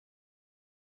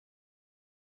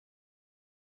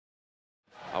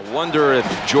I wonder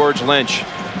if George Lynch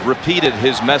repeated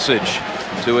his message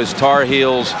to his Tar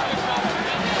Heels.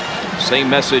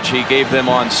 Same message he gave them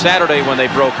on Saturday when they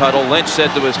broke huddle. Lynch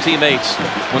said to his teammates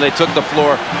when they took the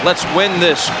floor, "Let's win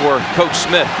this for Coach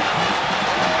Smith."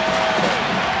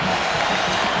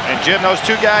 And Jim, those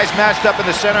two guys matched up in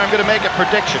the center. I'm going to make a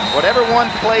prediction. Whatever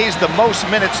one plays the most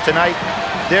minutes tonight,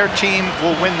 their team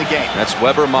will win the game. That's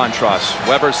Weber Montross.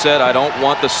 Weber said, "I don't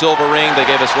want the silver ring they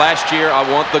gave us last year. I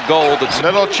want the gold." It's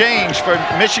little change for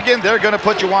Michigan. They're going to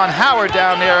put Juwan Howard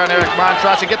down there on Eric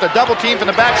Montross and get the double team from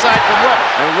the backside from Weber.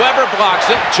 And Weber blocks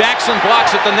it. Jackson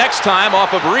blocks it the next time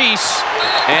off of Reese.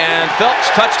 And Phelps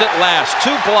touched it last.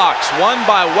 Two blocks, one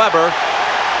by Weber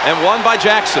and one by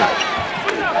Jackson.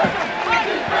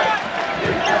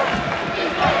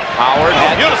 Howard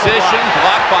had position,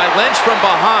 blocked by Lynch from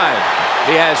behind.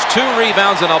 He has 2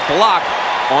 rebounds and a block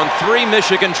on 3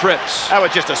 Michigan trips. That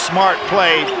was just a smart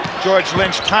play. George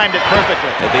Lynch timed it perfectly.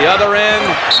 At the other end,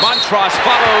 Montross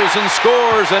follows and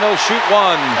scores, and he'll shoot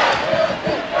 1.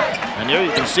 And here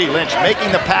you can see Lynch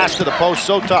making the pass to the post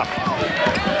so tough.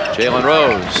 Jalen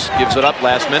Rose gives it up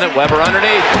last minute. Weber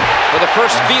underneath for the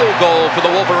first field goal for the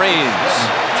Wolverines.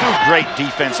 2 great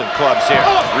defensive clubs here.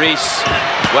 Reese,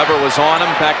 Weber was on him,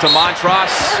 back to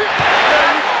Montross.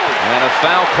 And a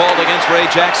foul called against Ray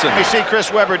Jackson. We see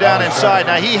Chris Weber down inside.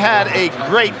 Now, he had a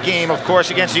great game, of course,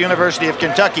 against the University of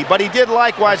Kentucky, but he did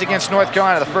likewise against North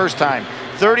Carolina the first time.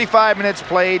 35 minutes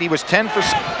played. He was 10 for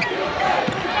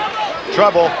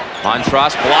trouble.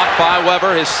 Montross blocked by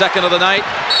Weber, his second of the night.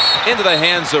 Into the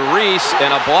hands of Reese,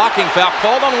 and a blocking foul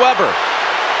called on Weber.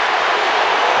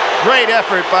 Great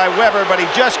effort by Weber, but he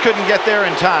just couldn't get there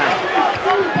in time.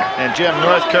 And Jim,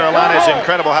 North Carolina is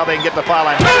incredible how they can get the foul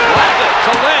line.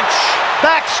 To Lynch.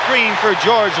 Back screen for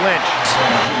George Lynch.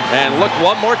 And look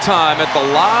one more time at the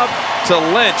lob to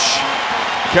Lynch.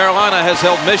 Carolina has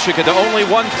held Michigan to only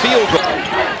 1 field goal.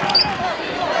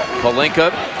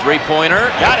 Pelinka, 3-pointer.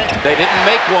 Got it. They didn't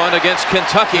make one against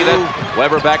Kentucky. Then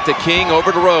Weber back to King,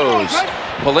 over to Rose.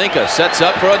 Pelinka sets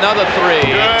up for another 3. 2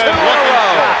 in a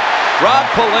row. Rob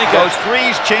Pelinka. Those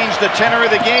threes changed the tenor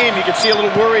of the game. You can see a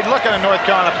little worried look on a North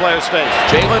Carolina player's face.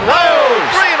 Jalen Rose.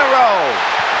 3 in a row.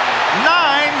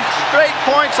 9 straight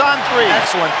points on 3.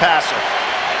 Excellent passer.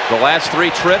 The last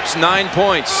 3 trips, 9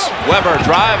 points. Weber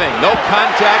driving. No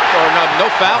contact, or no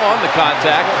foul on the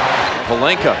contact.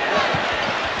 Pelinka.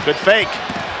 Good fake.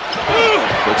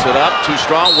 Puts it up. Too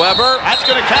strong. Weber. That's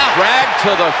going to count. Dragged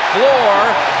to the floor.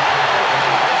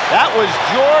 That was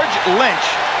George Lynch,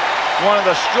 one of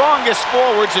the strongest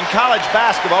forwards in college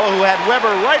basketball, who had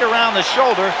Weber right around the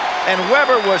shoulder, and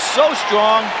Weber was so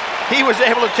strong he was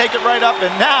able to take it right up.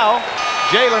 And now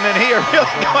Jalen and he are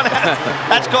really going at it.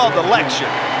 That's called the lecture.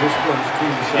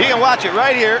 You can watch it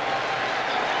right here.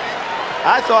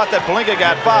 I thought that Pelinka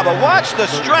got fouled, but watch the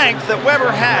strength that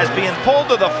Weber has, being pulled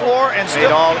to the floor and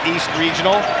still all East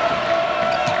Regional.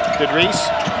 Did Reese?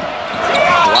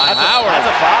 Howard. That's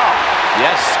a foul.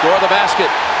 Yes, score the basket.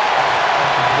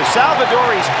 The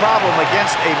Salvadori's problem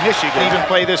against a Michigan even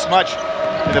play this much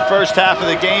in the first half of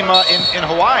the game in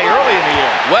Hawaii early in the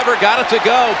year. Weber got it to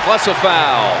go, plus a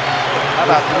foul. How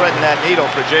about threading that needle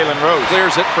for Jalen Rose?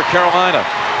 Clears it for Carolina.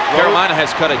 Carolina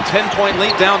has cut a 10-point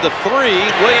lead down to 3.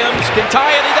 Williams can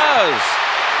tie it, he does.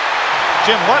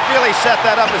 Jim, what really set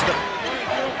that up is the...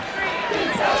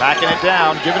 Backing it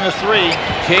down, giving the 3.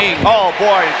 King. Oh,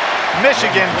 boy.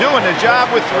 Michigan doing the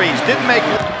job with 3s. Didn't make...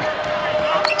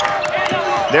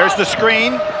 There's the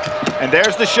screen, and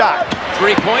there's the shot.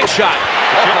 3-point shot.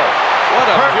 Oh,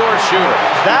 what a pure shooter.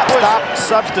 That was stopped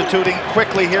substituting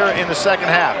quickly here in the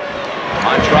second half.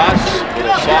 Montross with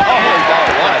a soft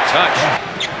what a touch.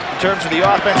 In terms of the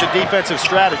offensive defensive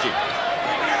strategy.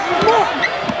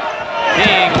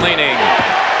 King leaning.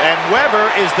 And Weber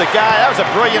is the guy. That was a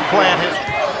brilliant plan.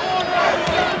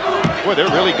 Boy, they're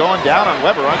really going down on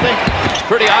Weber, aren't they? It's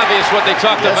pretty obvious what they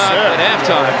talked about at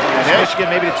halftime. And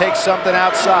Michigan maybe to take something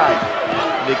outside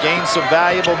to gain some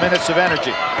valuable minutes of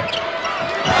energy.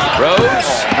 Rose.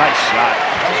 Nice shot.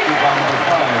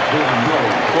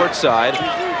 Court side.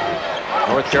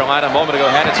 North Carolina a moment ago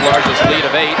had its largest lead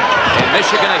of 8, and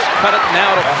Michigan has cut it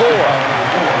now to 4.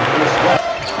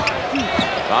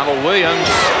 Donald Williams.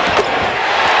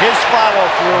 His follow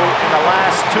through in the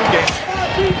last 2 games.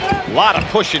 A lot of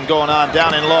pushing going on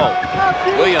down in low.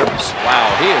 Williams, wow,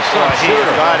 he is so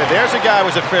shooter. There's a guy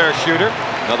who was a fair shooter.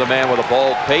 Another man with a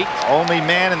bald pate. Only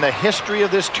man in the history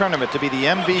of this tournament to be the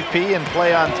MVP and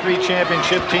play on 3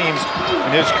 championship teams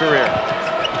in his career.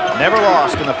 Never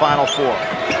lost in the Final 4.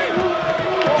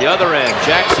 The other end,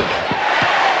 Jackson.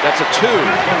 That's a 2.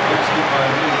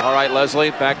 All right,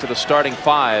 Leslie, back to the starting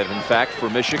 5, in fact, for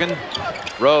Michigan.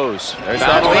 Rose. There's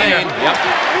that lane. Yep.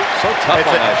 So tough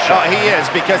on that shot. He is,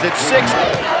 because it's 6.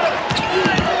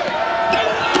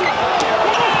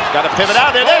 Got to pivot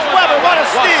out there. There's Weber. What a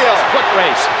steal. Foot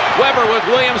race. Weber with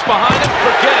Williams behind him.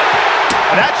 Forget it.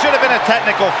 That should have been a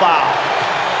technical foul.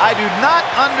 I do not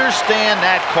understand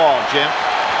that call, Jim.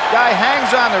 Guy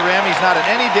hangs on the rim. He's not in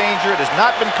any danger. It has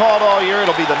not been called all year.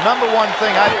 It'll be the #1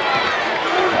 thing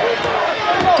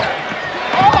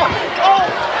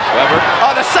Weber.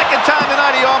 Oh, the second time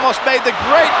tonight he almost made the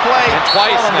great play. And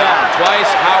twice now.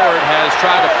 Twice Howard has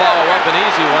tried to follow up an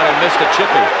easy one and missed a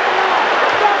chippy.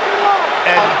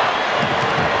 And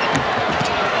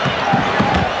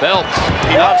Phelps.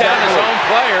 He knocked down his own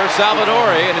player,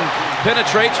 Salvadori, and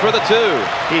penetrates for the 2.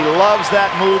 He loves that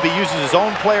move. He uses his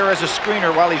own player as a screener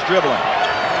while he's dribbling.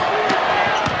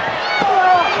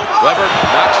 Weber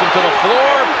knocks him to the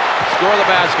floor. Score the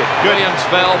basket. Williams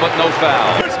fell, but no foul.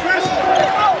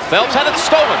 Phelps had it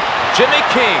stolen. Jimmy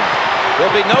King.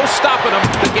 There'll be no stopping him.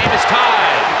 The game is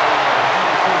tied.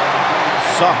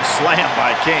 Some slam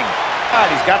by King.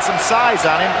 He's got some size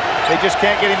on him. They just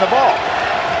can't get him the ball.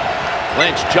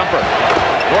 Lynch, jumper.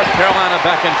 North Carolina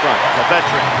back in front. A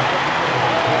veteran.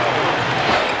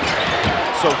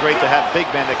 So great to have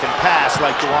big men that can pass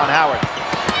like Juwan Howard.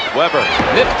 Weber,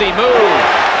 nifty move.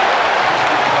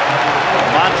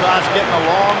 Montrose getting a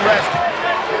long rest.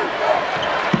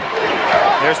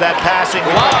 There's that passing.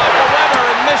 Lob to Weber,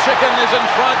 and Michigan is in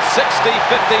front,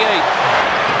 60-58.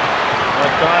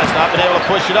 North Carolina's not been able to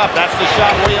push it up. That's the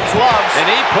shot Williams loves. And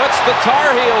he puts the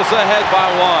Tar Heels ahead by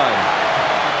 1.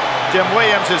 Jim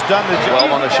Williams has done the job.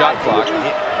 12 on the shot clock.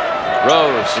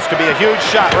 Rose. This could be a huge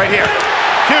shot right here.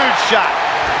 Huge shot.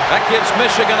 That gives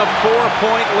Michigan a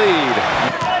 4-point lead.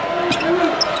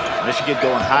 Michigan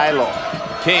going high-low.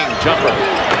 King, jumper.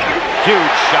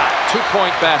 Huge shot.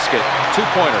 2-point basket.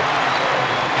 2-pointer.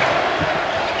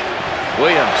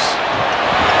 Williams.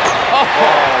 Oh,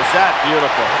 is that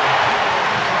beautiful.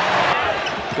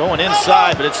 Going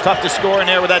inside, but it's tough to score in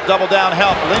there with that double-down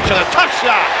help. Lynch on a tough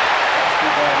shot.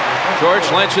 George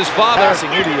Lynch's father. Passing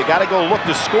either you got to go look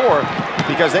to score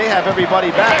because they have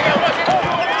everybody back.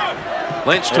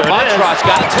 Lynch to Montrose,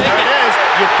 got to take it. There it is.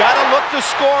 You've got to look to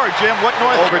score, Jim. What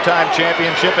North overtime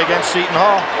championship against Seton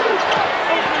Hall?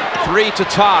 3 to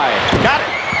tie. Got it.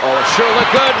 Oh, it sure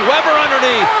looked good. Weber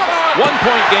underneath.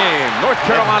 1-point game. North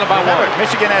Carolina by 1.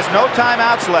 Michigan has no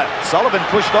timeouts left. Sullivan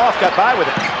pushed off, got by with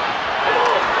it.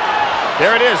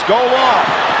 There it is. Go long.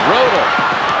 Roeder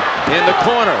in the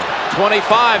corner.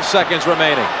 25 seconds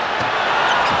remaining.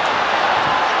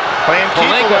 Playing keep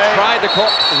away. Tried to call.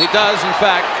 He does, in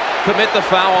fact, commit the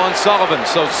foul on Sullivan.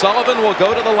 So Sullivan will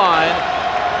go to the line.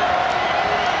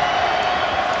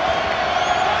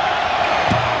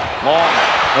 Long.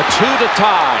 A 2 to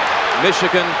tie.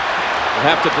 Michigan will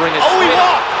have to bring it. Oh, he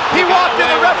walked. He walked and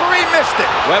the referee missed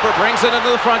it. Weber brings it into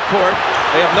the front court.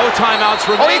 They have no timeouts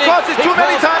remaining. Oh, he caused it too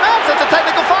many timeouts. That's a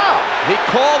technical foul. He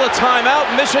called a timeout.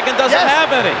 Michigan doesn't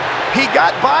have any. He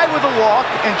got by with a walk,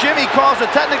 and Jimmy calls a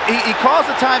he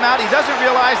calls a timeout. He doesn't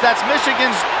realize that's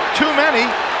Michigan's too many,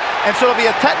 and so it'll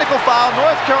be a technical foul.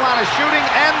 North Carolina shooting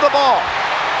and the ball.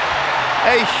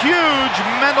 A huge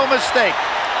mental mistake.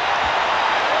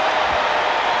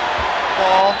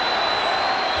 Ball.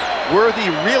 Worthy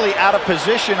really out of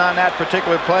position on that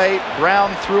particular play.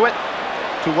 Brown threw it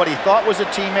to what he thought was a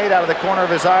teammate out of the corner of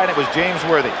his eye, and it was James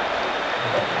Worthy.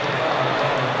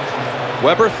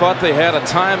 Weber thought they had a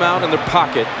timeout in their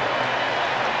pocket.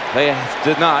 They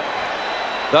did not.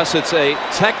 Thus, it's a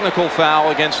technical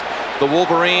foul against the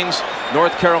Wolverines.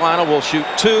 North Carolina will shoot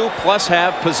 2 plus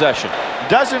have possession.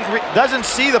 Doesn't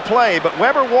see the play, but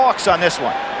Weber walks on this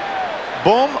one.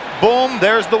 Boom, boom,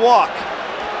 there's the walk.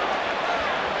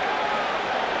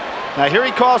 Now here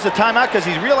he calls the timeout because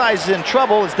he realizes he's in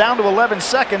trouble. It's down to 11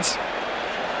 seconds.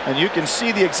 And you can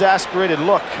see the exasperated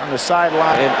look on the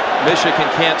sideline. And Michigan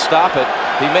can't stop it.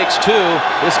 He makes 2.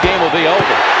 This game will be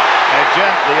over. And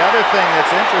Jen, the other thing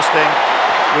that's interesting,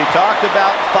 we talked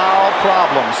about foul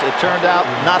problems. It turned out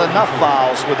not enough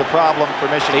fouls were the problem for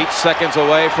Michigan. 8 seconds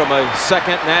away from a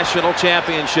second national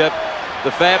championship.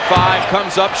 The Fab Five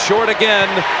comes up short again.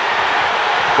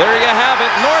 There you have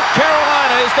it. North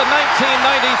Carolina is the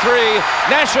 1993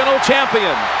 national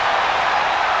champion.